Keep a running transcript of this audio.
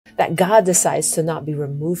that God decides to not be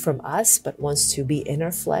removed from us, but wants to be in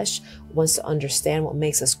our flesh, wants to understand what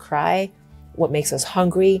makes us cry, what makes us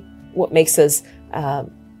hungry, what makes us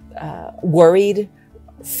worried,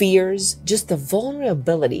 fears, just the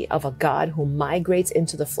vulnerability of a God who migrates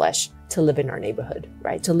into the flesh to live in our neighborhood,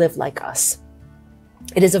 right? To live like us.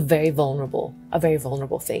 It is a very vulnerable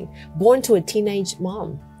thing. Born to a teenage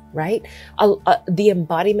mom, right? The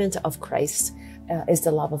embodiment of Christ is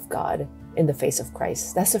the love of God in the face of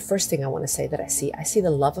Christ. That's the first thing I want to say that I see. I see the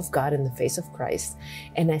love of God in the face of Christ,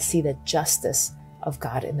 and I see the justice of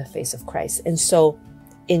God in the face of Christ. And so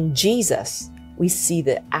in Jesus, we see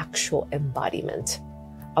the actual embodiment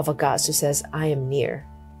of a God who says, I am near,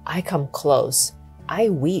 I come close, I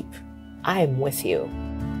weep, I am with you.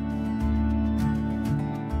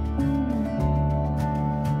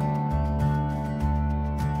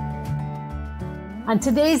 On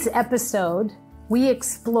today's episode, we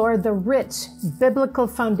explore the rich biblical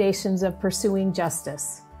foundations of pursuing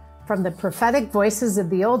justice, from the prophetic voices of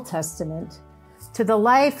the Old Testament to the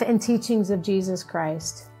life and teachings of Jesus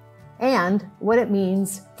Christ, and what it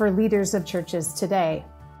means for leaders of churches today.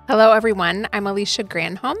 Hello, everyone. I'm Alicia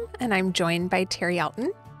Granholm, and I'm joined by Terri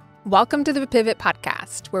Elton. Welcome to the Pivot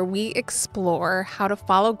Podcast, where we explore how to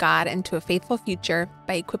follow God into a faithful future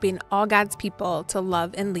by equipping all God's people to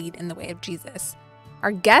love and lead in the way of Jesus.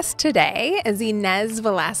 Our guest today is Inés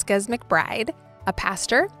Velasquez-McBryde, a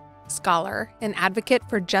pastor, scholar, and advocate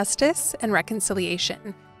for justice and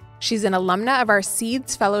reconciliation. She's an alumna of our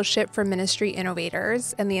Seeds Fellowship for Ministry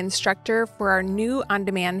Innovators and the instructor for our new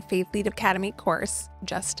on-demand Faith+Lead Academy course,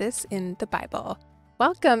 Justice in the Bible.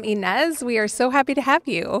 Welcome, Inés. We are so happy to have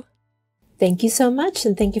you. Thank you so much,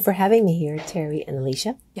 and thank you for having me here, Terri and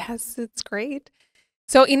Alicia. Yes, it's great.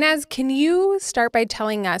 So, Inés, can you start by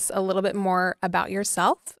telling us a little bit more about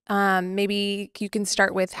yourself? Maybe you can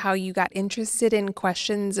start with how you got interested in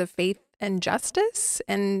questions of faith and justice,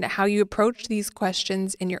 and how you approach these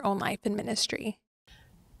questions in your own life and ministry.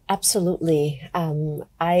 Absolutely.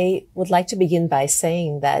 I would like to begin by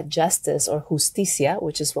saying that justice, or justicia,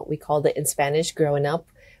 which is what we called it in Spanish growing up,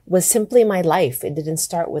 was simply my life. It didn't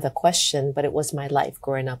start with a question, but it was my life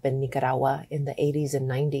growing up in Nicaragua in the 80s and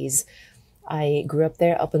 90s. I grew up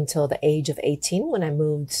there up until the age of 18 when I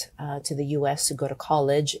moved to the U.S. to go to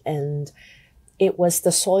college, and it was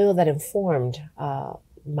the soil that informed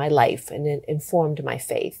my life, and it informed my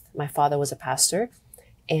faith. My father was a pastor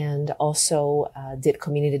and also did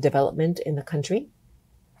community development in the country.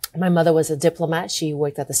 My mother was a diplomat. She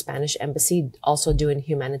worked at the Spanish embassy, also doing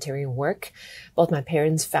humanitarian work. Both my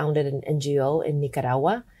parents founded an NGO in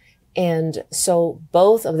Nicaragua. And so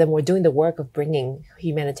both of them were doing the work of bringing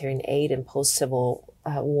humanitarian aid in post-Civil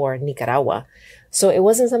War Nicaragua. So it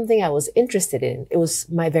wasn't something I was interested in. It was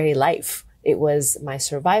my very life. It was my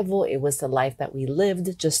survival. It was the life that we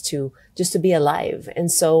lived just to be alive. And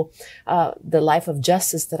so the life of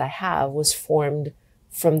justice that I have was formed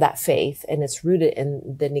from that faith, and it's rooted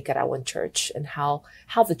in the Nicaraguan church and how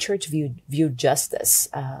the church viewed justice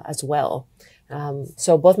as well.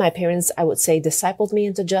 So both my parents, I would say, discipled me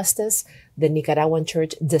into justice. The Nicaraguan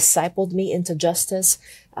church discipled me into justice.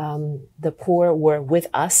 The poor were with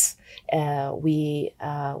us. We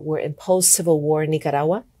were in post-Civil War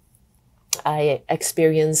Nicaragua. I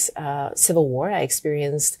experienced civil war. I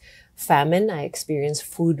experienced famine. I experienced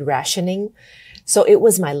food rationing. So it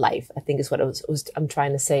was my life, I think is what I'm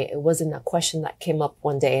trying to say. It wasn't a question that came up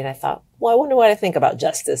one day and I thought, well, I wonder what I think about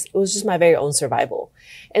justice. It was just my very own survival.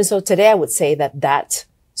 And so today I would say that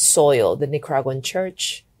soil, the Nicaraguan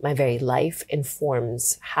church, my very life,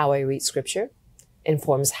 informs how I read scripture,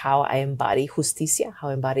 informs how I embody justicia, how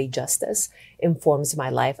I embody justice, informs my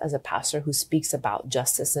life as a pastor who speaks about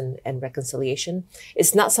justice and reconciliation.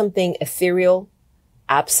 It's not something ethereal,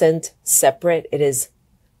 absent, separate. It is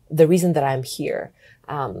the reason that I'm here.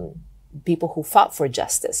 People who fought for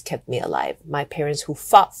justice kept me alive. My parents who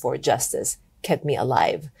fought for justice kept me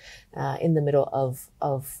alive in the middle of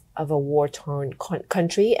a war-torn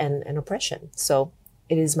country and oppression. So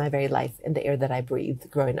it is my very life and the air that I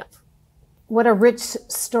breathed growing up. What a rich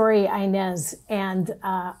story, Inés. And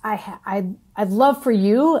I'd love for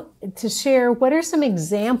you to share what are some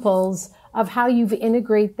examples of how you've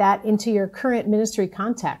integrated that into your current ministry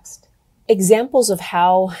context. Examples of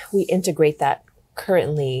how we integrate that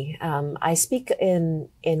currently. I speak in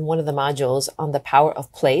one of the modules on the power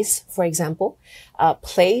of place, for example.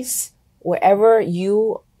 Place, wherever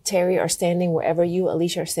you, Terri, are standing, wherever you,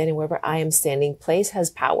 Alicia, are standing, wherever I am standing, place has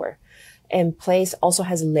power. And place also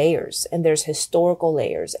has layers, and there's historical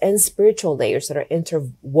layers and spiritual layers that are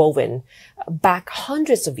interwoven back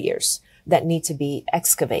hundreds of years that need to be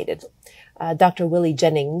excavated. Dr. Willie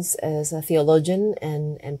Jennings is a theologian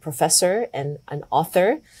and professor and an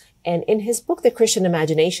author. And in his book, The Christian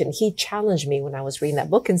Imagination, he challenged me when I was reading that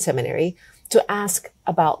book in seminary to ask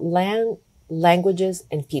about land, languages,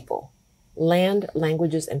 and people. Land,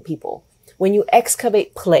 languages, and people. When you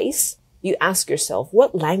excavate place, you ask yourself,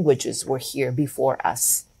 what languages were here before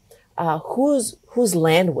us? Whose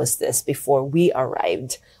land was this before we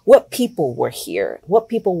arrived? What people were here? What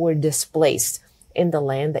people were displaced in the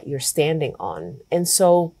land that you're standing on? And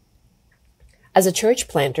so as a church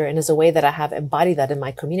planter and as a way that I have embodied that in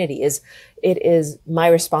my community it is my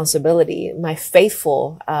responsibility, my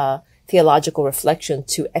faithful, theological reflection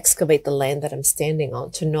to excavate the land that I'm standing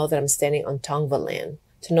on, to know that I'm standing on Tongva land,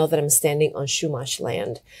 to know that I'm standing on Chumash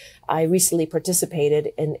land. I recently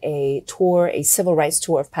participated in a civil rights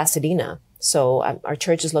tour of Pasadena. So our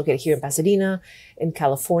church is located here in Pasadena, in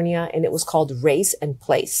California, and it was called Race and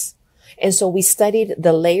Place. And so we studied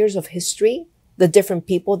the layers of history, the different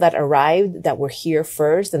people that arrived, that were here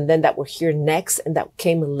first, and then that were here next, and that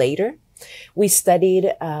came later. We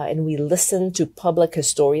studied and we listened to public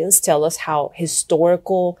historians tell us how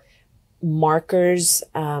historical markers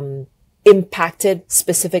impacted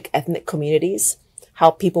specific ethnic communities,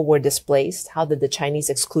 how people were displaced, how did the Chinese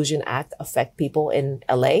Exclusion Act affect people in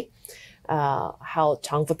LA, how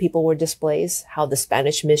Tongva people were displaced, how the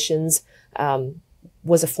Spanish missions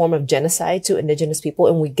was a form of genocide to indigenous people,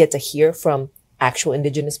 and we get to hear from actual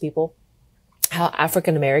indigenous people, how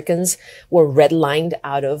African Americans were redlined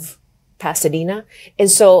out of Pasadena. And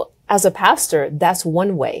so as a pastor, that's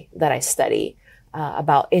one way that I study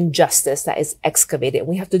about injustice that is excavated. And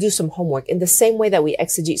we have to do some homework. In the same way that we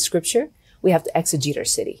exegete scripture, we have to exegete our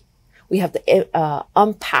city. We have to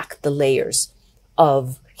unpack the layers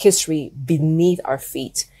of history beneath our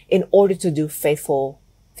feet in order to do faithful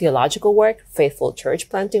theological work, faithful church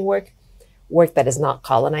planting work that is not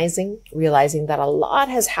colonizing, realizing that a lot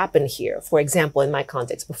has happened here. For example, in my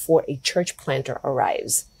context, before a church planter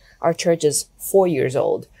arrives, our church is 4 years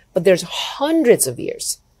old, but there's hundreds of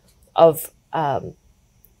years of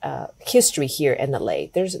history here in LA.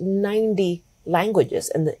 There's 90 languages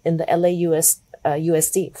in the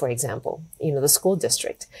USD, for example, the school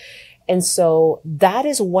district. And so that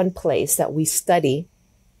is one place that we study.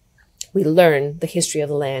 We learn the history of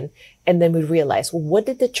the land, and then we realize, well, what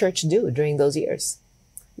did the church do during those years?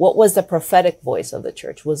 What was the prophetic voice of the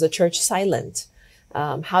church? Was the church silent?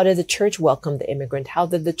 How did the church welcome the immigrant? How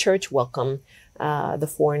did the church welcome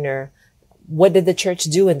the foreigner? What did the church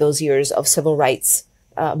do in those years of civil rights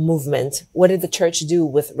movement? What did the church do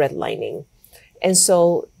with redlining? And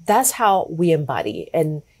so that's how we embody.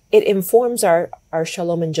 And it informs our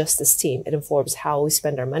Shalom and Justice team. It informs how we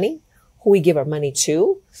spend our money, who we give our money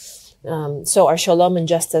to. So our Shalom and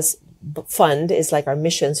Justice fund is like our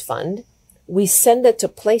missions fund. We send it to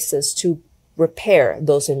places to repair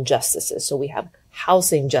those injustices. So we have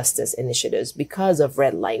housing justice initiatives because of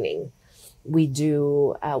redlining. We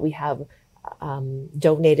have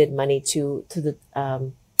donated money to the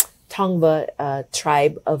Tongva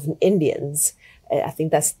tribe of Indians. I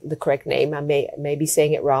think that's the correct name. I may be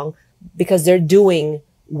saying it wrong, because they're doing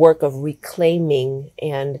work of reclaiming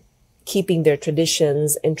and keeping their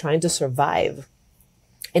traditions and trying to survive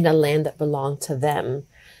in a land that belonged to them.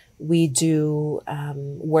 We do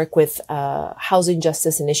work with housing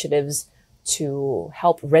justice initiatives to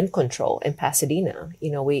help rent control in Pasadena.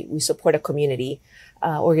 We support a community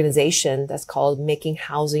organization that's called Making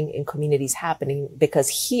Housing in Communities Happening,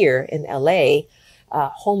 because here in LA,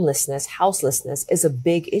 homelessness, houselessness is a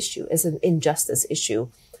big issue, is an injustice issue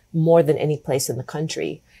more than any place in the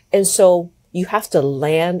country. And so you have to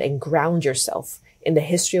land and ground yourself in the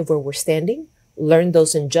history of where we're standing, learn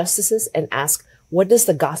those injustices, and ask, what does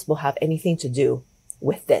the gospel have anything to do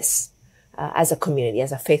with this? As a community,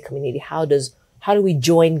 as a faith community, how do we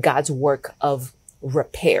join God's work of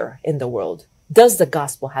repair in the world? Does the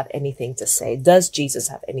gospel have anything to say? Does Jesus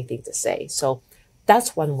have anything to say? So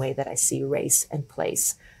that's one way that I see race and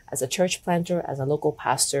place as a church planter, as a local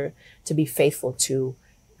pastor, to be faithful to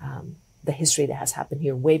the history that has happened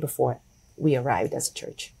here way before we arrived as a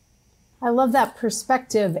church. I love that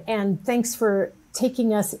perspective, and thanks for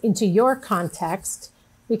taking us into your context,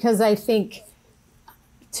 because I think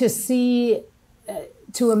to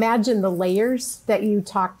imagine the layers that you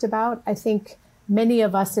talked about, I think many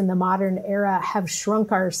of us in the modern era have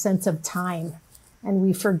shrunk our sense of time, and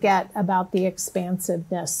we forget about the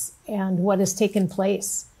expansiveness and what has taken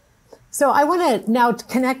place. So I want to now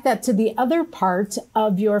connect that to the other part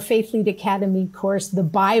of your Faith+Lead Academy course, the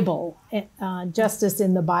Bible, Justice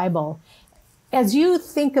in the Bible. As you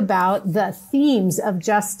think about the themes of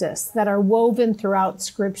justice that are woven throughout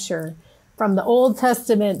Scripture, from the Old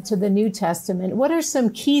Testament to the New Testament, what are some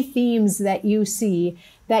key themes that you see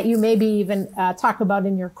that you maybe even talk about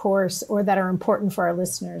in your course or that are important for our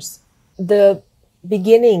listeners? The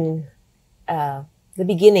beginning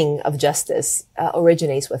of justice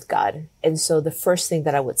originates with God. And so the first thing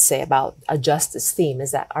that I would say about a justice theme is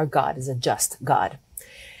that our God is a just God.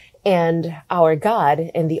 And our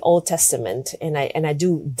God in the Old Testament, and I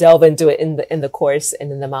do delve into it in the course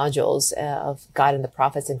and in the modules of God and the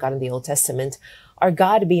prophets and God in the Old Testament, our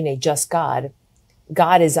God being a just God,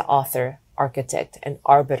 God is the author, architect, and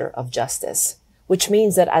arbiter of justice, which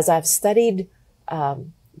means that as I've studied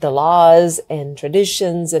the laws and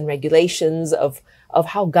traditions and regulations of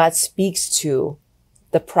how God speaks to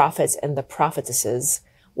the prophets and the prophetesses,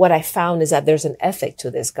 what I found is that there's an ethic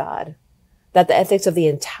to this God, that the ethics of the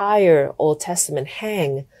entire Old Testament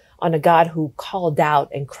hang on a God who called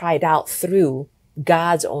out and cried out through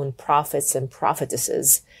God's own prophets and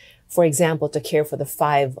prophetesses. For example, to care for the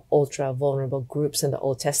 5 ultra vulnerable groups in the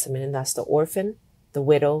Old Testament, and that's the orphan, the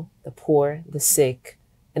widow, the poor, the sick,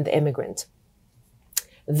 and the immigrant.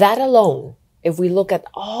 That alone, if we look at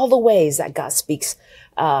all the ways that God speaks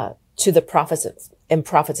to the prophets and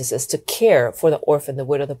prophetesses to care for the orphan, the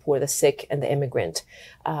widow, the poor, the sick, and the immigrant,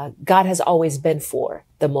 God has always been for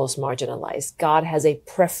the most marginalized. God has a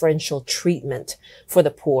preferential treatment for the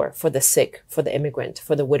poor, for the sick, for the immigrant,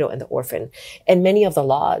 for the widow, and the orphan. And many of the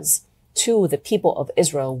laws to the people of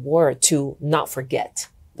Israel were to not forget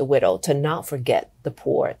the widow, to not forget the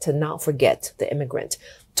poor, to not forget the immigrant,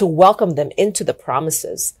 to welcome them into the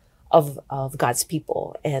promises of God's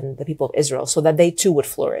people and the people of Israel so that they too would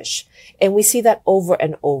flourish. And we see that over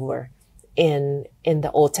and over in the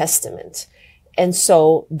Old Testament. And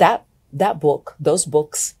so that book, those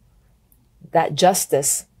books, that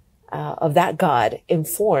justice of that God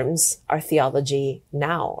informs our theology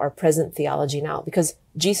now, our present theology now, because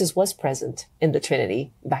Jesus was present in the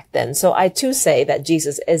Trinity back then. So I too say that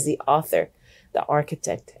Jesus is the author, the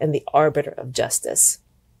architect, and the arbiter of justice.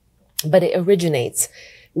 But it originates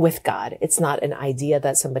with God. It's not an idea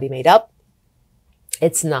that somebody made up.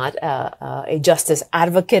 It's not a justice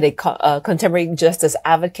advocate, a contemporary justice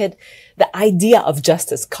advocate. The idea of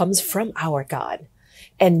justice comes from our God,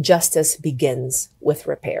 and justice begins with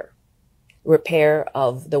repair. Repair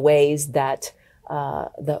of the ways that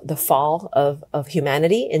the fall of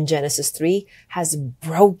humanity in Genesis 3 has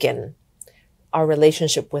broken our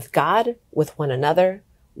relationship with God, with one another,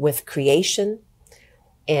 with creation.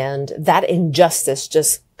 And that injustice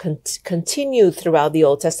just continued throughout the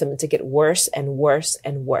Old Testament to get worse and worse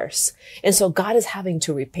and worse. And so God is having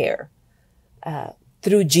to repair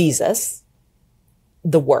through Jesus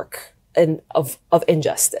the work of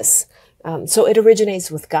injustice. So it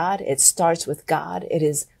originates with God. It starts with God. It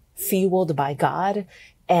is fueled by God.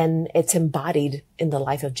 And it's embodied in the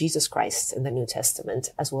life of Jesus Christ in the New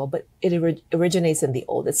Testament as well. But it originates in the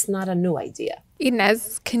Old. It's not a new idea.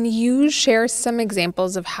 Inés, can you share some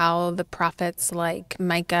examples of how the prophets like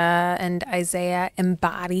Micah and Isaiah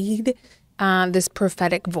embodied this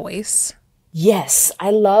prophetic voice? Yes,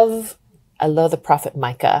 I love the prophet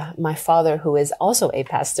Micah. My father, who is also a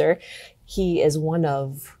pastor, he is one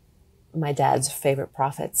of my dad's favorite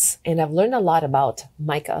prophets. And I've learned a lot about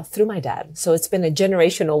Micah through my dad. So it's been a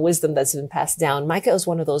generational wisdom that's been passed down. Micah is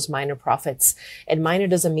one of those minor prophets. And minor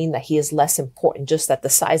doesn't mean that he is less important, just that the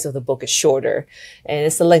size of the book is shorter. And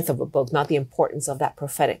it's the length of a book, not the importance of that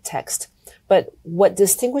prophetic text. But what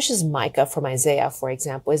distinguishes Micah from Isaiah, for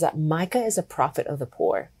example, is that Micah is a prophet of the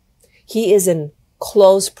poor. He is in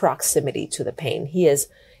close proximity to the pain.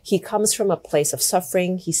 He comes from a place of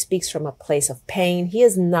suffering. He speaks from a place of pain. He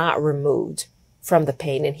is not removed from the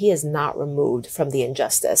pain, and he is not removed from the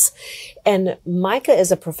injustice. And Micah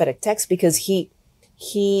is a prophetic text because he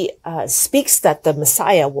speaks that the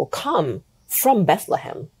Messiah will come from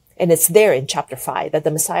Bethlehem. And it's there in chapter 5 that the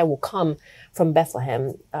Messiah will come from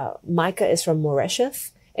Bethlehem. Micah is from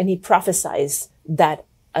Moresheth, and he prophesies that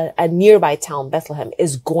a nearby town, Bethlehem,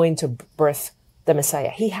 is going to birth the Messiah.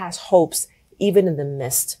 He has hopes even in the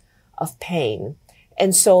midst of pain.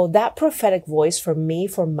 And so that prophetic voice for me,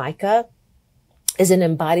 for Micah, is an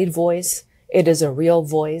embodied voice. It is a real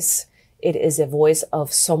voice. It is a voice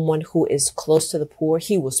of someone who is close to the poor.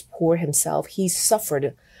 He was poor himself. He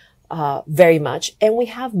suffered very much. And we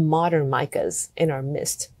have modern Micahs in our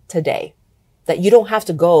midst today, that you don't have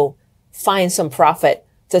to go find some prophet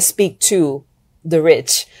to speak to the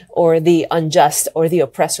rich or the unjust or the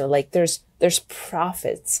oppressor. Like there's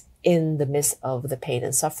prophets in the midst of the pain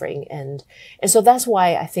and suffering. And so that's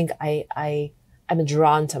why I think I'm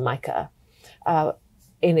drawn to Micah.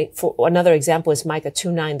 For another example is Micah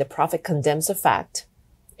 2:9. The prophet condemns a fact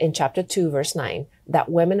in chapter 2, verse 9, that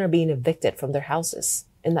women are being evicted from their houses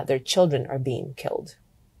and that their children are being killed.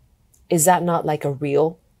 Is that not like a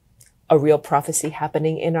real prophecy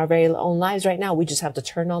happening in our very own lives right now? We just have to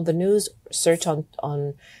turn on the news, search on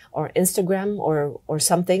or Instagram or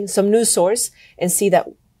something, some news source, and see that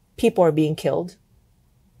people are being killed.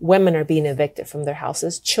 Women are being evicted from their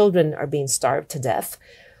houses. Children are being starved to death.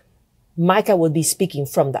 Micah would be speaking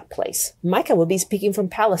from that place. Micah would be speaking from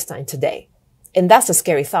Palestine today. And that's a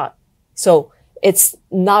scary thought. So it's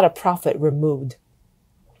not a prophet removed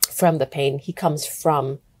from the pain. He comes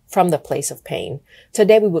from the place of pain.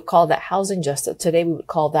 Today we would call that housing justice. Today we would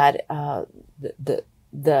call that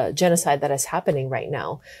the genocide that is happening right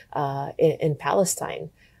now in Palestine.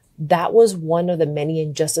 That was one of the many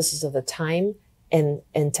injustices of the time, and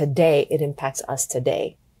today it impacts us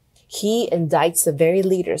today. He indicts the very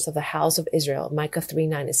leaders of the house of Israel. Micah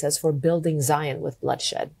 3:9, it says, for building Zion with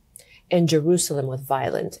bloodshed and Jerusalem with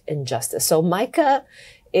violent injustice. So Micah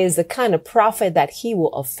is the kind of prophet that he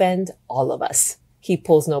will offend all of us. He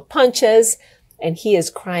pulls no punches, and he is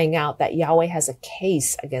crying out that Yahweh has a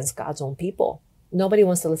case against God's own people. Nobody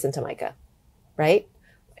wants to listen to Micah, right?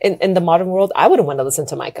 In the modern world, I wouldn't want to listen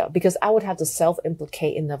to Micah because I would have to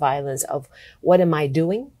self-implicate in the violence of what am I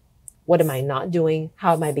doing? What am I not doing?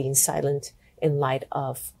 How am I being silent in light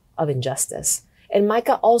of injustice? And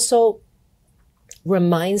Micah also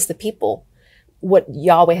reminds the people what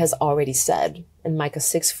Yahweh has already said. In Micah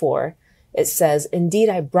 6:4, it says, indeed,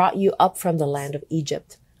 I brought you up from the land of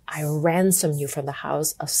Egypt. I ransomed you from the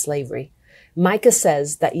house of slavery. Micah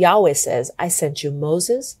says that Yahweh says, I sent you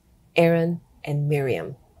Moses, Aaron, and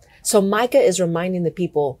Miriam. So Micah is reminding the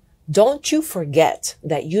people, don't you forget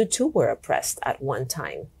that you too were oppressed at one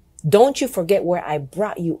time. Don't you forget where I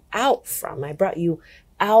brought you out from. I brought you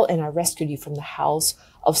out and I rescued you from the house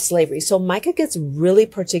of slavery. So Micah gets really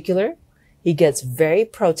particular. He gets very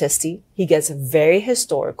protesty. He gets very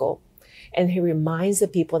historical. And he reminds the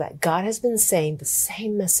people that God has been saying the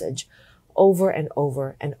same message over and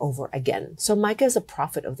over and over again. So Micah is a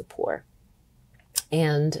prophet of the poor.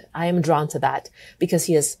 And I am drawn to that because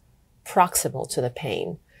he is proximal to the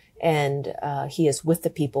pain. And he is with the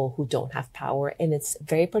people who don't have power. And it's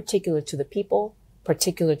very particular to the people,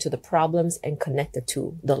 particular to the problems, and connected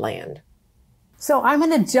to the land. So I'm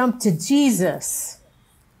going to jump to Jesus.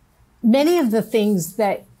 Many of the things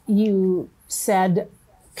that you said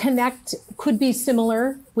could be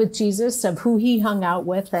similar with Jesus, of who he hung out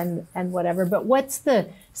with and whatever. But what's the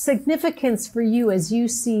significance for you as you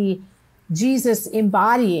see Jesus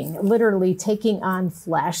embodying, literally taking on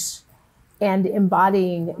flesh and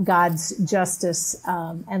embodying God's justice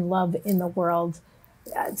and love in the world?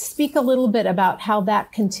 Speak a little bit about how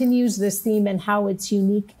that continues this theme and how it's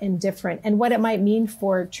unique and different and what it might mean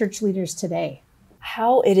for church leaders today.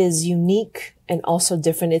 How it is unique and also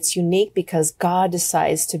different. It's unique because God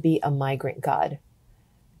decides to be a migrant God.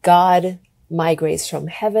 God migrates from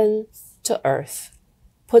heaven to earth,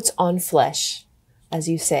 puts on flesh, as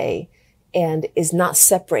you say, and is not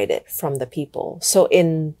separated from the people. So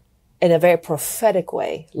in a very prophetic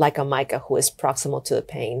way, like a Micah who is proximal to the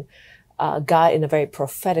pain, God in a very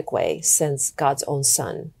prophetic way sends God's own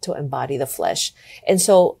son to embody the flesh. And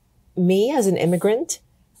so me as an immigrant,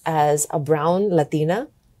 as a brown Latina,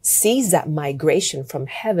 sees that migration from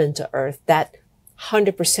heaven to earth, that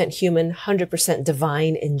 100% human, 100%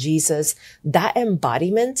 divine in Jesus. That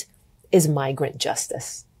embodiment is migrant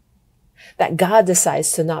justice. That God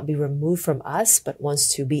decides to not be removed from us, but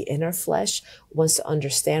wants to be in our flesh, wants to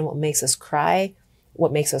understand what makes us cry,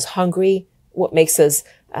 what makes us hungry, what makes us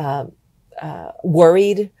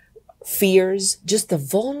worried, fears, just the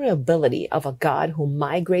vulnerability of a God who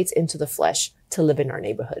migrates into the flesh to live in our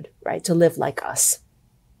neighborhood, right? To live like us.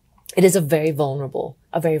 It is a very vulnerable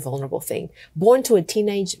thing. Born to a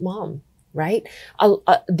teenage mom, right?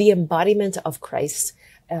 The embodiment of Christ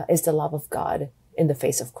is the love of God in the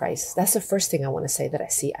face of Christ. That's the first thing I want to say that I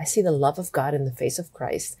see. I see the love of God in the face of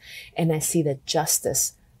Christ, and I see the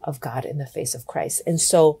justice of God in the face of Christ. And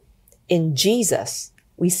so in Jesus,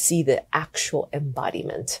 we see the actual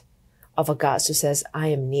embodiment of a God who says, I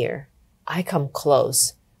am near. I come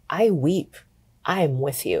close. I weep. I am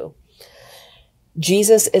with you.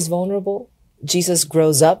 Jesus is vulnerable. Jesus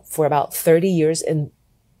grows up for about 30 years, and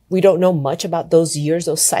we don't know much about those years,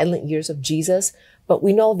 those silent years of Jesus, but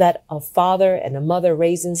we know that a father and a mother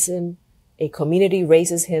raises him, a community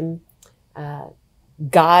raises him.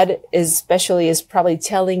 God is probably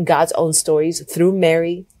telling God's own stories through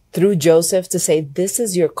Mary, through Joseph, to say, this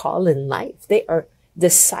is your call in life. They are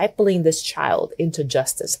discipling this child into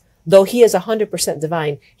justice. Though he is 100%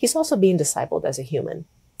 divine, he's also being discipled as a human.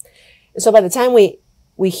 And so by the time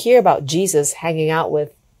we hear about Jesus hanging out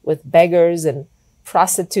with with beggars and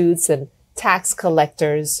prostitutes and tax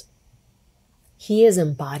collectors. He is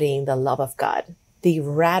embodying the love of God, the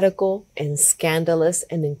radical and scandalous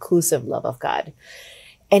and inclusive love of God.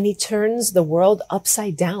 And he turns the world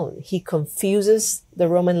upside down. He confuses the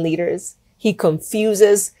Roman leaders. He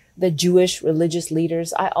confuses the Jewish religious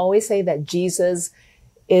leaders. I always say that Jesus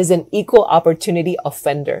is an equal opportunity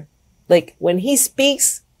offender. Like when he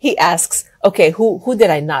speaks, he asks, okay, who did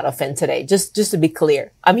I not offend today? Just to be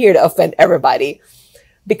clear, I'm here to offend everybody,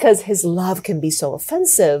 because his love can be so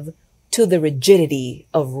offensive to the rigidity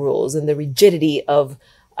of rules and the rigidity of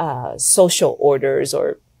social orders,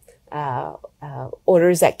 or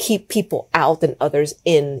orders that keep people out and others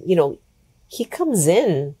in. You know, he comes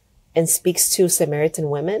in and speaks to Samaritan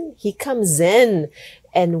women. He comes in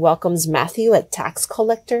and welcomes Matthew, a tax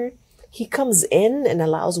collector. He comes in and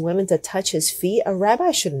allows women to touch his feet. A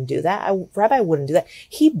rabbi shouldn't do that. A rabbi wouldn't do that.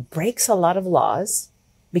 He breaks a lot of laws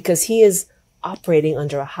because he is operating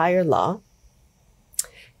under a higher law.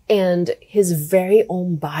 And his very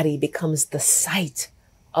own body becomes the site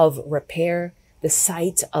of repair, the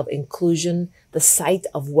site of inclusion, the site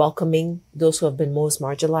of welcoming those who have been most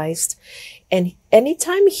marginalized. And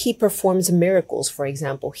anytime he performs miracles, for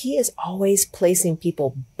example, he is always placing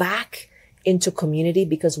people back into community,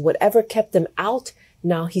 because whatever kept them out,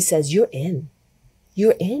 now he says, you're in,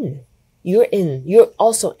 you're in, you're in, you're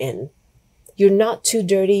also in. You're not too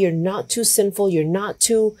dirty. You're not too sinful. You're not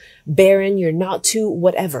too barren. You're not too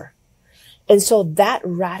whatever. And so that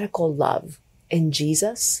radical love in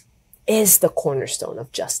Jesus is the cornerstone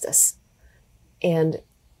of justice. And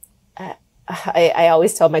I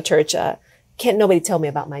always tell my church, can't nobody tell me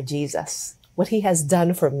about my Jesus. What he has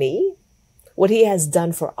done for me, what he has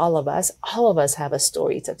done for all of us have a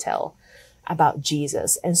story to tell about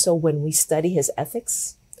Jesus. And so when we study his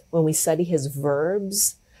ethics, when we study his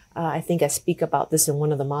verbs, I think I speak about this in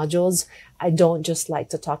one of the modules. I don't just like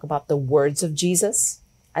to talk about the words of Jesus.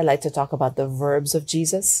 I like to talk about the verbs of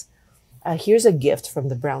Jesus. Here's a gift from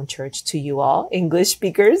the Brown Church to you all, English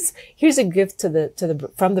speakers. Here's a gift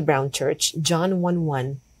from the Brown Church. John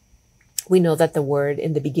 1:1. We know that the Word,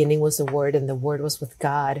 in the beginning was the Word, and the Word was with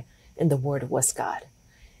God, and the Word was God.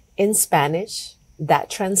 In Spanish, that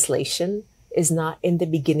translation is not in the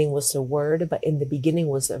beginning was the Word, but in the beginning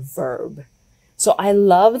was a verb. So I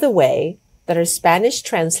love the way that our Spanish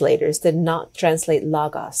translators did not translate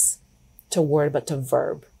logos to word, but to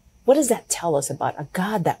verb. What does that tell us about a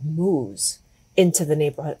God that moves into the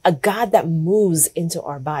neighborhood, a God that moves into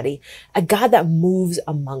our body, a God that moves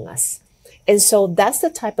among us? And so that's the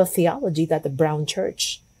type of theology that the Brown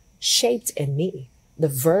Church shaped in me. The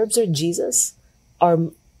verbs of Jesus are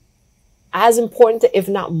as important, if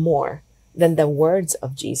not more, than the words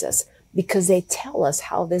of Jesus, because they tell us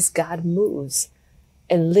how this God moves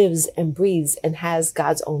and lives and breathes and has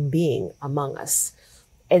God's own being among us.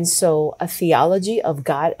 And so a theology of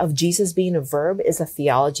God, of Jesus being a verb, is a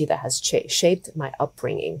theology that has shaped my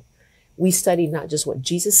upbringing. We study not just what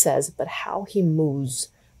Jesus says, but how he moves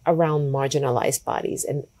around marginalized bodies,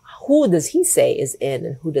 and who does he say is in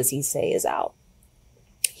and who does he say is out.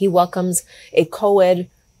 He welcomes a co-ed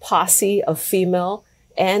posse of female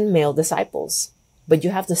and male disciples, but you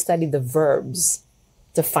have to study the verbs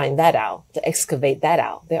to find that out, to excavate that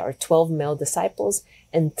out. There are 12 male disciples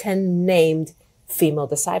and 10 named female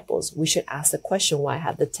disciples. We should ask the question, why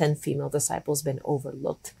have the 10 female disciples been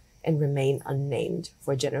overlooked and remain unnamed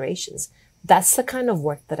for generations? That's the kind of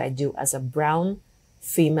work that I do as a brown,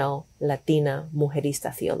 female, Latina,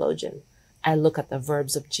 mujerista theologian. I look at the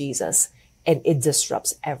verbs of Jesus, and it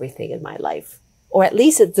disrupts everything in my life. Or at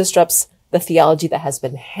least it disrupts the theology that has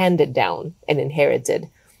been handed down and inherited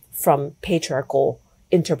from patriarchal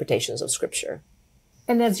interpretations of Scripture.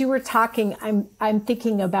 And as you were talking, I'm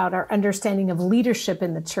thinking about our understanding of leadership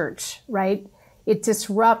in the church, right? It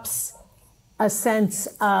disrupts a sense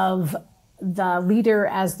of the leader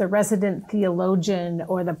as the resident theologian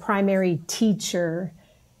or the primary teacher.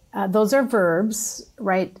 Those are verbs,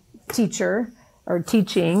 right? Teacher or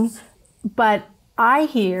teaching. But I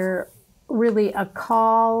hear really a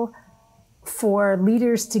call for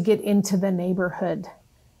leaders to get into the neighborhood,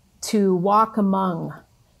 to walk among,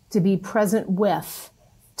 to be present with,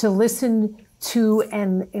 to listen to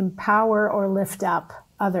and empower or lift up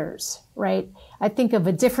others, right? I think of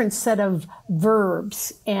a different set of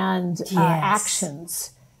verbs and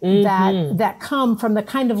actions that come from the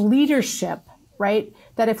kind of leadership, right?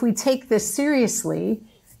 That if we take this seriously,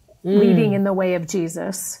 leading in the way of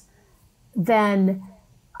Jesus, then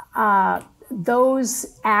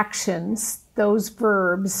those actions, those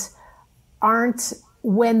verbs aren't,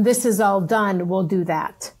 when this is all done, we'll do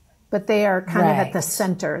that. but they are kind of at the Right.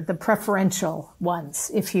 center, the preferential ones,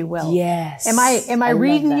 if you will. Yes. Am I love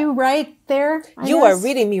reading that. you right there? You are Inez?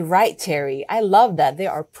 reading me right, Terry. I love that. There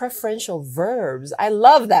are preferential verbs. I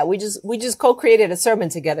love that. We just co-created a sermon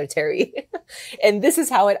together, Terry. And this is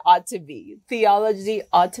how it ought to be. Theology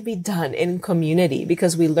ought to be done in community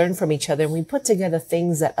because we learn from each other and we put together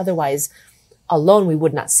things that otherwise alone we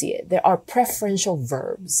would not see it. There are preferential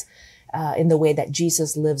verbs in the way that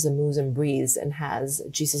Jesus lives and moves and breathes and has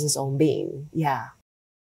Jesus' own being. Yeah.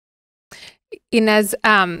 Inez,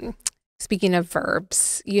 speaking of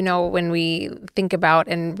verbs, when we think about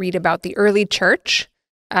and read about the early church,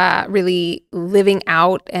 really living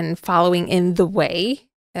out and following in the way,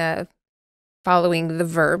 following the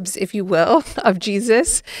verbs, if you will, of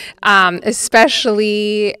Jesus,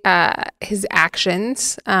 especially his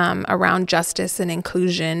actions around justice and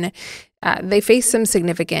inclusion, they face some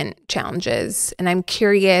significant challenges. And I'm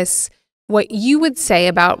curious what you would say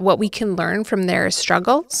about what we can learn from their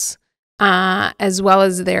struggles, as well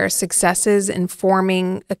as their successes in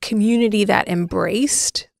forming a community that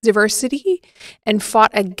embraced diversity and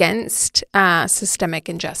fought against systemic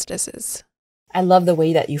injustices. I love the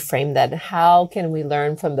way that you framed that. How can we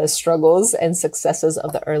learn from the struggles and successes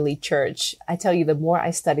of the early church? I tell you, the more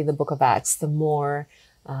I study the book of Acts, the more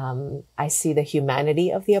I see the humanity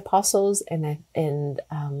of the apostles. And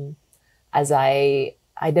as I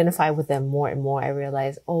identify with them more and more, I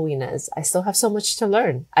realize, oh, Inez, I still have so much to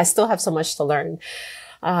learn.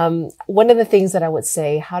 One of the things that I would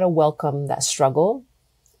say, how to welcome that struggle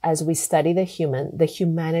as we study the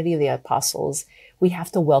humanity of the apostles, we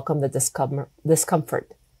have to welcome the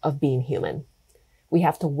discomfort of being human. We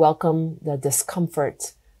have to welcome the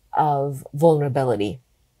discomfort of vulnerability.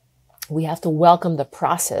 We have to welcome the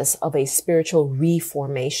process of a spiritual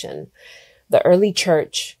reformation. The early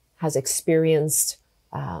church has experienced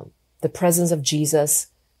the presence of Jesus,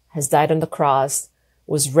 has died on the cross,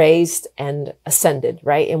 was raised and ascended,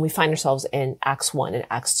 right? And we find ourselves in Acts 1 and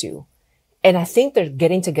Acts 2. And I think they're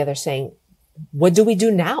getting together saying, what do we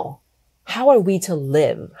do now? How are we to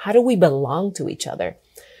live? How do we belong to each other?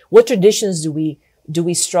 What traditions do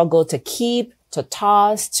we struggle to keep, to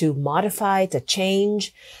toss, to modify, to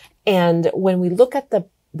change? And when we look at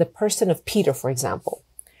the person of Peter, for example,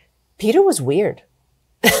 Peter was weird.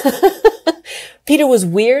 Peter was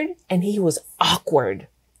weird and he was awkward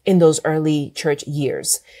in those early church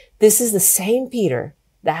years. This is the same Peter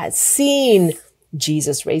that had seen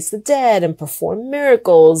Jesus raise the dead and perform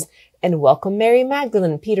miracles and welcome Mary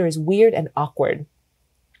Magdalene. Peter is weird and awkward.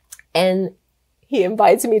 And he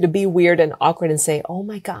invites me to be weird and awkward and say, oh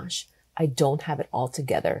my gosh, I don't have it all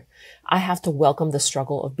together. I have to welcome the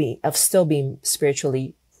struggle of still being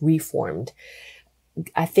spiritually reformed.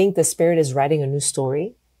 I think the Spirit is writing a new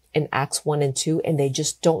story in Acts 1 and 2, and they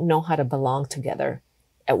just don't know how to belong together.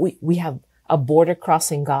 And we have a border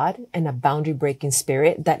crossing God and a boundary breaking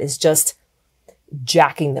spirit that is just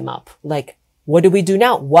jacking them up. Like, what do we do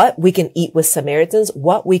now? What? We can eat with Samaritans?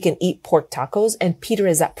 What? We can eat pork tacos? And Peter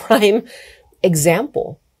is that prime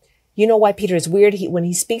example. You know why Peter is weird? When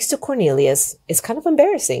he speaks to Cornelius, it's kind of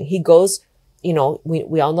embarrassing. He goes, we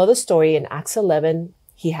all know the story in Acts 11.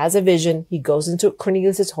 He has a vision. He goes into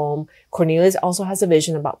Cornelius' home. Cornelius also has a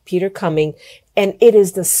vision about Peter coming. And it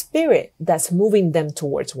is the Spirit that's moving them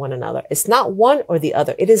towards one another. It's not one or the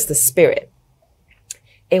other. It is the Spirit.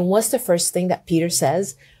 And what's the first thing that Peter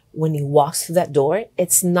says when he walks through that door?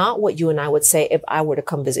 It's not what you and I would say if I were to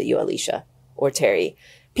come visit you, Alicia or Terry.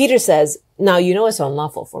 Peter says, now, it's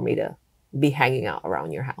unlawful for me to be hanging out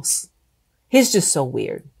around your house. He's just so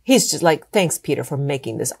weird. He's just like, thanks, Peter, for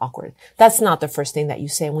making this awkward. That's not the first thing that you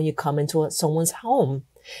say when you come into someone's home,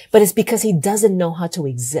 but it's because he doesn't know how to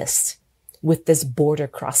exist with this border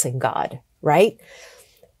crossing God, right?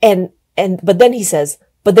 But then he says,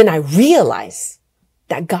 but then I realize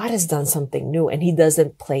that God has done something new and he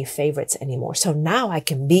doesn't play favorites anymore. So now I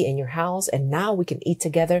can be in your house and now we can eat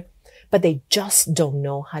together, but they just don't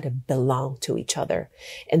know how to belong to each other.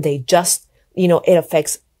 And they just, it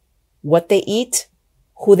affects what they eat,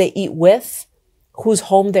 who they eat with, whose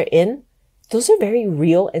home they're in. Those are very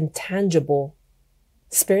real and tangible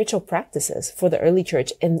spiritual practices for the early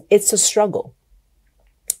church. And it's a struggle.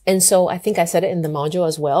 And so I think I said it in the module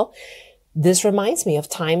as well. This reminds me of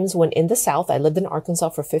times when in the South, I lived in Arkansas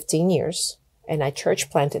for 15 years and I church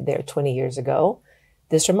planted there 20 years ago.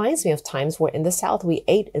 This reminds me of times where in the South, we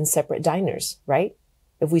ate in separate diners, right?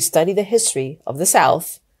 If we study the history of the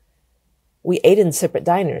South, we ate in separate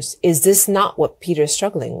diners. Is this not what Peter is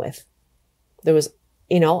struggling with? There was,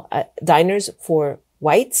 diners for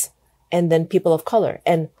whites and then people of color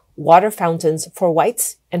and water fountains for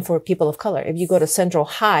whites and for people of color. If you go to Central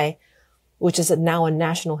High, which is now a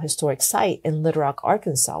National Historic Site in Little Rock,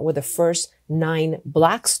 Arkansas, where the first 9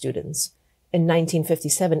 Black students in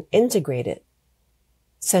 1957 integrated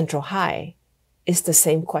Central High, is the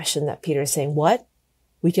same question that Peter is saying. What?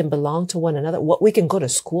 We can belong to one another? What? We can go to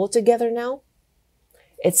school together now?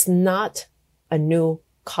 It's not a new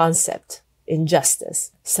concept.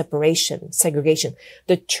 Injustice, separation, segregation.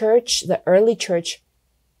 The church, the early church,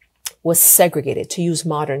 was segregated, to use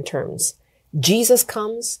modern terms. Jesus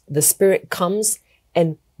comes, the Spirit comes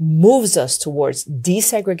and moves us towards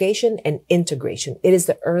desegregation and integration. It is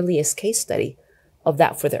the earliest case study of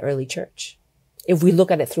that for the early church. If we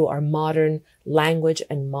look at it through our modern language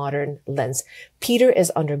and modern lens, Peter is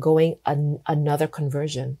undergoing another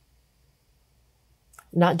conversion.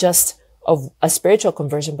 Not just of a spiritual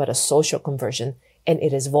conversion, but a social conversion. And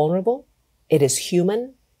it is vulnerable. It is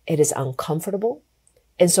human. It is uncomfortable.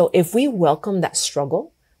 And so if we welcome that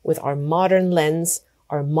struggle with our modern lens,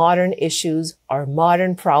 our modern issues, our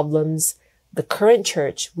modern problems, the current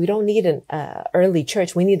church, we don't need an early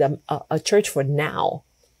church. We need a church for now.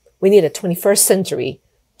 We need a 21st century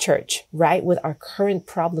church, right? With our current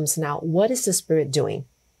problems now. What is the Spirit doing?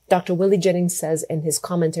 Dr. Willie Jennings says in his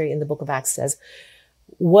commentary in the book of Acts says,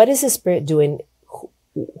 what is the Spirit doing?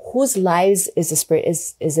 Whose lives is the Spirit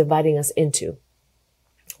is inviting us into?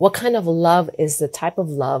 What kind of love is the type of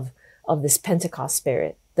love of this Pentecost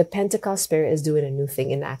Spirit? The Pentecost Spirit is doing a new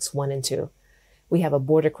thing in Acts 1 and 2. We have a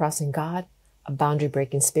border crossing God, a boundary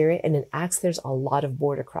breaking Spirit. And in Acts, there's a lot of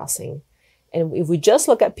border crossing. And if we just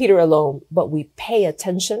look at Peter alone, but we pay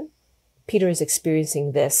attention, Peter is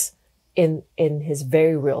experiencing this in his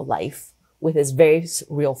very real life with his very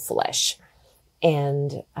real flesh.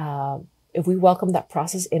 And if we welcome that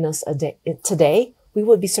process in us today, we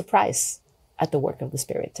would be surprised at the work of the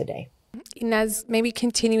Spirit today. Inez, maybe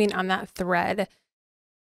continuing on that thread,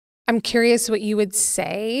 I'm curious what you would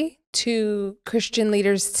say to Christian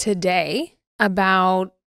leaders today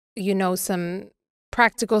about, some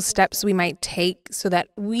practical steps we might take so that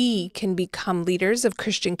we can become leaders of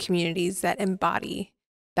Christian communities that embody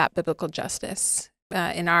that biblical justice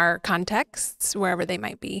in our contexts, wherever they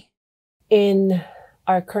might be. In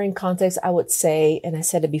our current context, I would say, and I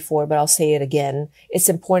said it before, but I'll say it again, it's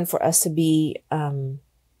important for us to be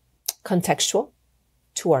contextual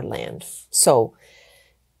to our land. So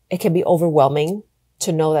it can be overwhelming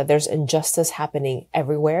to know that there's injustice happening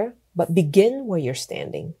everywhere, but begin where you're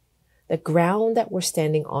standing. The ground that we're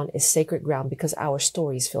standing on is sacred ground because our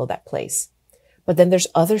stories fill that place. But then there's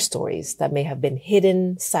other stories that may have been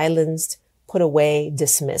hidden, silenced, put away,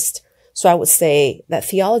 dismissed. So I would say that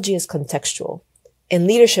theology is contextual, and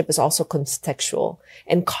leadership is also contextual,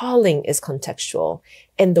 and calling is contextual,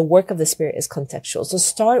 and the work of the Spirit is contextual. So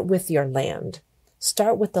start with your land.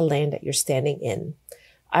 Start with the land that you're standing in.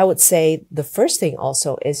 I would say the first thing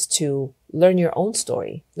also is to learn your own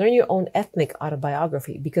story, learn your own ethnic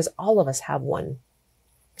autobiography, because all of us have one.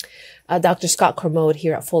 Dr. Scott Kermode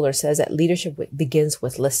here at Fuller says that leadership begins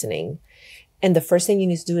with listening. And the first thing you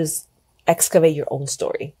need to do is excavate your own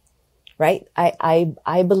story, right?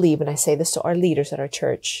 I believe, and I say this to our leaders at our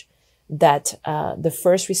church, that the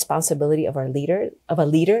first responsibility of a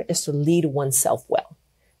leader is to lead oneself well,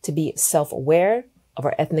 to be self-aware of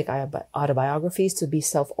our ethnic autobiographies, to be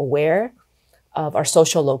self-aware of our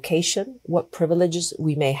social location, what privileges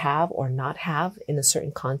we may have or not have in a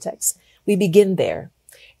certain context. We begin there.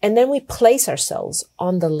 And then we place ourselves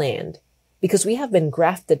on the land because we have been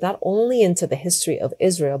grafted not only into the history of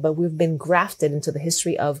Israel, but we've been grafted into the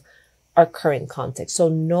history of our current context. So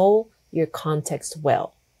know your context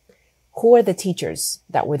well. Who are the teachers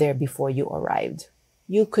that were there before you arrived?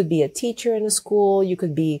 You could be a teacher in a school. You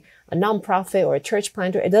could be a nonprofit or a church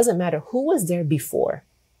planter. It doesn't matter who was there before.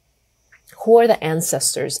 Who are the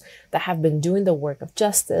ancestors that have been doing the work of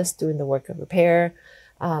justice, doing the work of repair?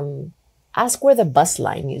 Ask where the bus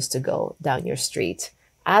line used to go down your street.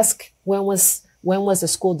 Ask when was the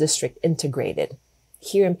school district integrated?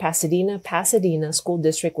 Here in Pasadena school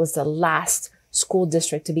district was the last school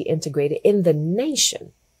district to be integrated in the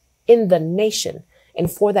nation. And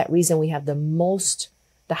for that reason, we have the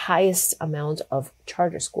highest amount of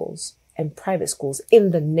charter schools and private schools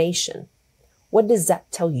in the nation. What does that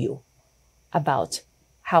tell you about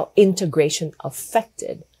how integration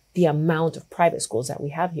affected the amount of private schools that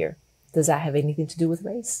we have here? Does that have anything to do with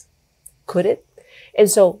race? Could it? And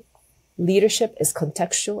so leadership is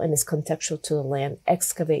contextual and is contextual to the land.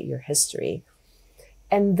 Excavate your history.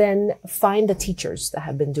 And then find the teachers that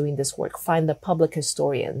have been doing this work. Find the public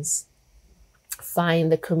historians.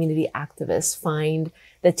 Find the community activists. Find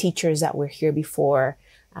the teachers that were here before.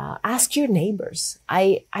 Ask your neighbors.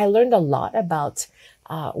 I learned a lot about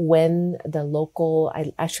when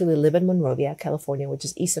I actually live in Monrovia, California, which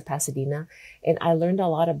is east of Pasadena. And I learned a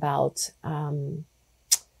lot about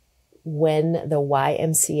when the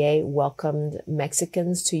YMCA welcomed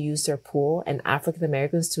Mexicans to use their pool and African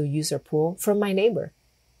Americans to use their pool from my neighbor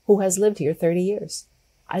who has lived here 30 years.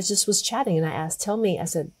 I just was chatting and I asked, tell me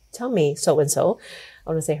so-and-so. I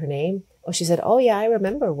want to say her name. Oh, she said, oh yeah, I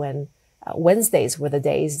remember when Wednesdays were the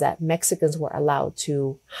days that Mexicans were allowed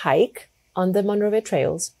to hike on the Monrovia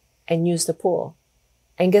trails and use the pool.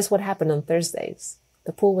 And guess what happened on Thursdays?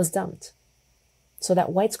 The pool was dumped so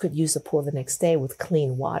that whites could use the pool the next day with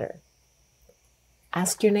clean water.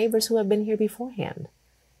 Ask your neighbors who have been here beforehand.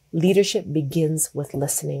 Leadership begins with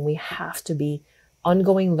listening. We have to be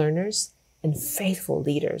ongoing learners and faithful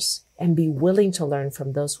leaders and be willing to learn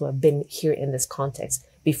from those who have been here in this context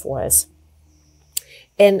before us.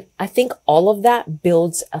 And I think all of that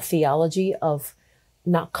builds a theology of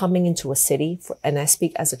not coming into a city, and I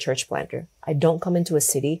speak as a church planter. I don't come into a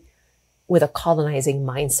city with a colonizing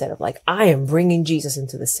mindset of like, I am bringing Jesus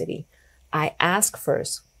into the city. I ask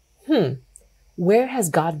first, where has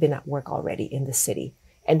God been at work already in the city?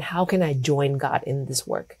 And how can I join God in this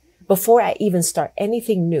work? Before I even start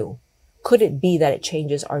anything new, could it be that it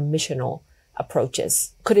changes our missional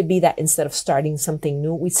approaches? Could it be that instead of starting something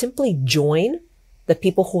new, we simply join the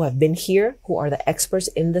people who have been here, who are the experts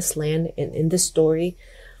in this land and in this story,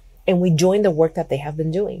 and we join the work that they have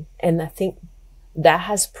been doing? And I think that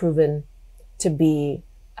has proven to be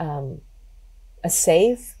a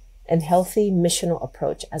safe and healthy missional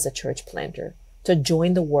approach as a church planter, to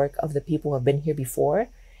join the work of the people who have been here before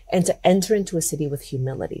and to enter into a city with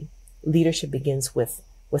humility. Leadership begins with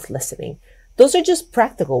listening. Those are just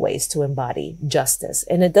practical ways to embody justice.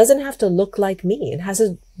 And it doesn't have to look like me. It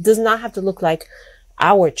does not have to look like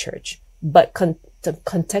our church, but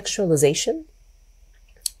contextualization.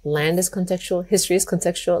 Land is contextual. History is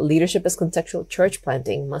contextual. Leadership is contextual. Church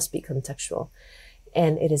planting must be contextual.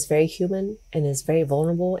 And it is very human and is very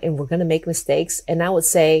vulnerable. And we're going to make mistakes. And I would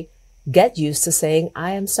say, get used to saying,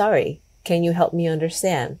 I am sorry. Can you help me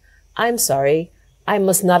understand? I'm sorry. I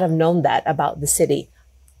must not have known that about the city.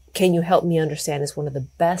 Can you help me understand is one of the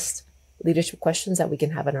best leadership questions that we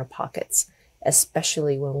can have in our pockets,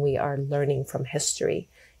 especially when we are learning from history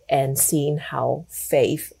and seeing how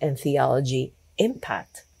faith and theology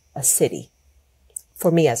impact a city.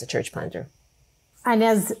 For me as a church planter.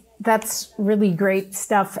 Inez, that's really great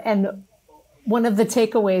stuff. And one of the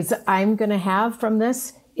takeaways I'm going to have from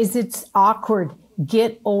this is it's awkward.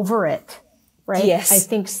 Get over it, right? Yes. I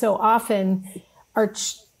think so often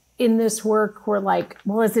in this work, we're like,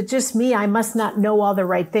 well, is it just me? I must not know all the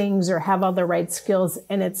right things or have all the right skills.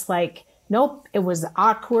 And it's like, nope, it was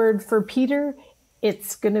awkward for Peter.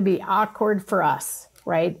 It's going to be awkward for us,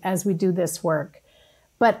 right? As we do this work.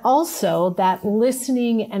 But also that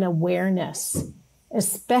listening and awareness,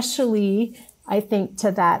 especially I think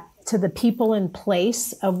to the people in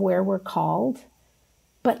place of where we're called.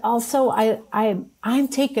 But also I'm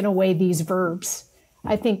taking away these verbs.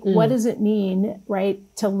 I think, what does it mean, right,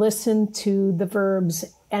 to listen to the verbs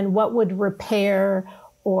and what would repair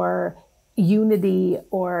or unity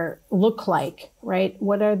or look like, right?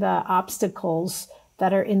 What are the obstacles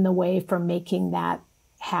that are in the way from making that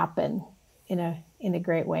happen in a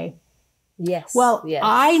great way? Yes. Well, yes.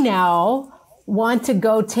 I now want to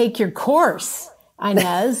go take your course,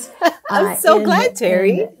 Inez. I'm so glad,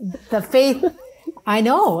 Terri. The faith. I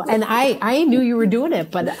know. And I knew you were doing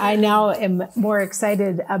it, but I now am more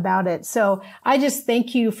excited about it. So I just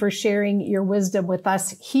thank you for sharing your wisdom with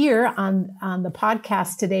us here on the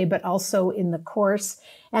podcast today, but also in the course.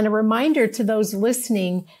 And a reminder to those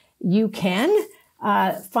listening, you can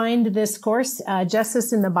find this course,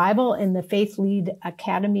 Justice in the Bible, in the Faith+Lead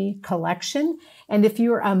Academy collection. And if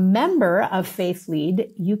you're a member of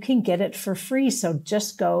Faith+Lead, you can get it for free. So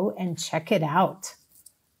just go and check it out.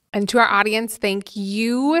 And to our audience, thank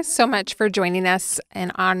you so much for joining us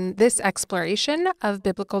and on this exploration of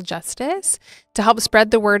biblical justice. To help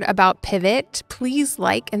spread the word about Pivot, please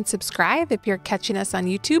like and subscribe if you're catching us on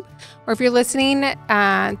YouTube, or if you're listening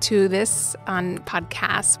to this on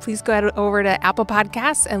podcasts, please go over to Apple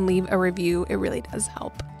Podcasts and leave a review. It really does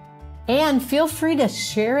help. And feel free to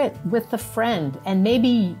share it with a friend, and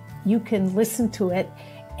maybe you can listen to it,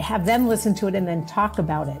 have them listen to it, and then talk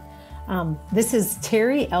about it. This is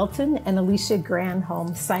Terri Elton and Alicia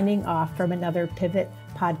Granholm signing off from another Pivot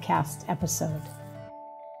podcast episode.